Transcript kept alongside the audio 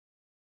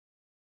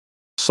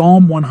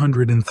Psalm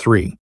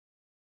 103.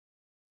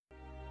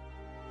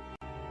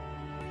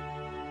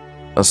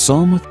 A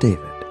Psalm of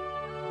David.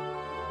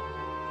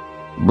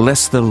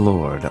 Bless the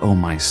Lord, O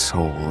my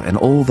soul, and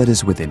all that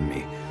is within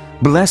me.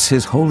 Bless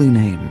his holy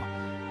name.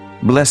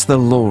 Bless the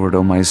Lord,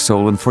 O my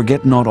soul, and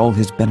forget not all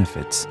his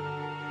benefits,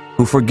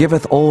 who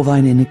forgiveth all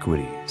thine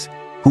iniquities,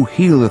 who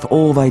healeth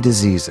all thy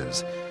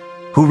diseases,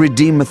 who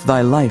redeemeth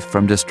thy life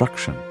from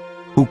destruction,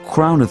 who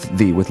crowneth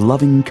thee with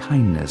loving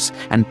kindness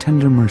and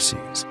tender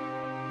mercies,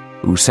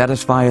 who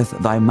satisfieth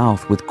thy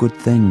mouth with good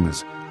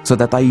things, so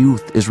that thy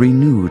youth is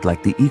renewed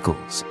like the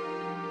eagles.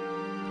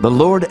 The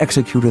Lord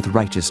executeth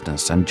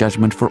righteousness and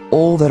judgment for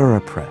all that are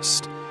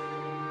oppressed.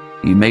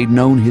 He made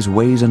known his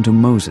ways unto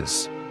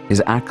Moses,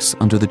 his acts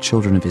unto the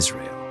children of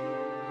Israel.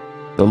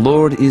 The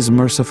Lord is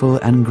merciful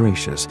and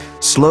gracious,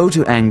 slow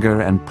to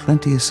anger and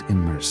plenteous in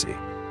mercy.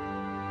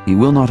 He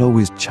will not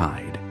always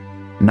chide,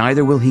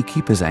 neither will he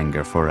keep his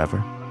anger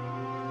forever.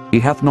 He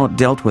hath not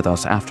dealt with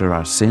us after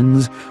our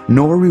sins,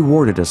 nor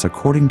rewarded us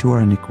according to our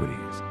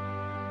iniquities.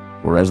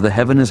 For as the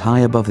heaven is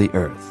high above the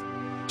earth,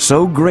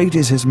 so great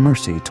is his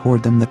mercy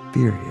toward them that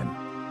fear him.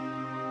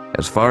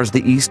 As far as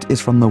the east is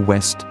from the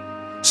west,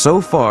 so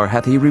far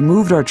hath he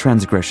removed our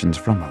transgressions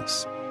from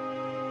us.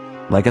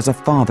 Like as a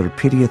father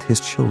pitieth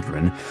his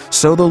children,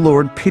 so the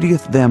Lord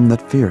pitieth them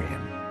that fear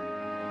him.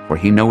 For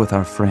he knoweth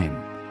our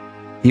frame.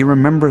 He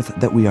remembereth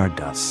that we are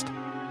dust.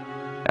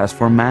 As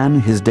for man,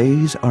 his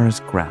days are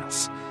as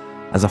grass.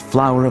 As a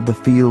flower of the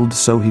field,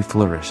 so he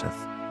flourisheth.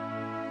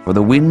 For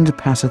the wind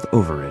passeth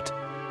over it,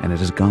 and it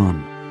is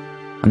gone,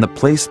 and the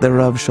place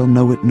thereof shall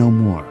know it no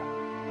more.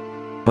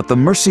 But the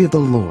mercy of the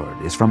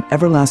Lord is from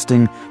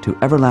everlasting to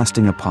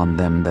everlasting upon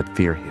them that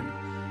fear him,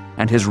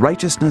 and his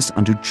righteousness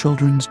unto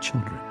children's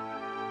children,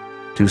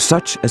 to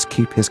such as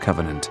keep his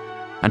covenant,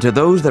 and to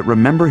those that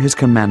remember his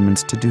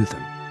commandments to do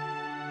them.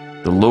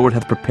 The Lord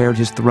hath prepared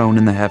his throne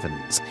in the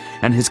heavens,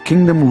 and his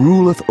kingdom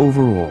ruleth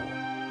over all.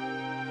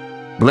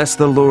 Bless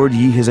the Lord,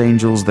 ye his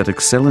angels that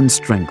excel in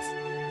strength,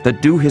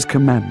 that do his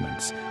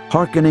commandments,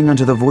 hearkening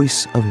unto the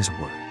voice of his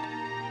word.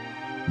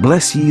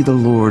 Bless ye the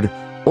Lord,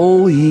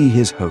 all ye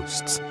his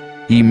hosts,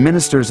 ye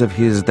ministers of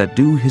his that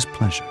do his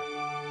pleasure.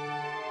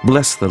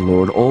 Bless the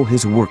Lord, all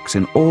his works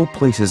in all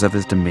places of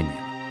his dominion.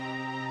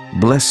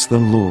 Bless the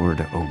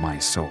Lord, O my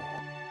soul.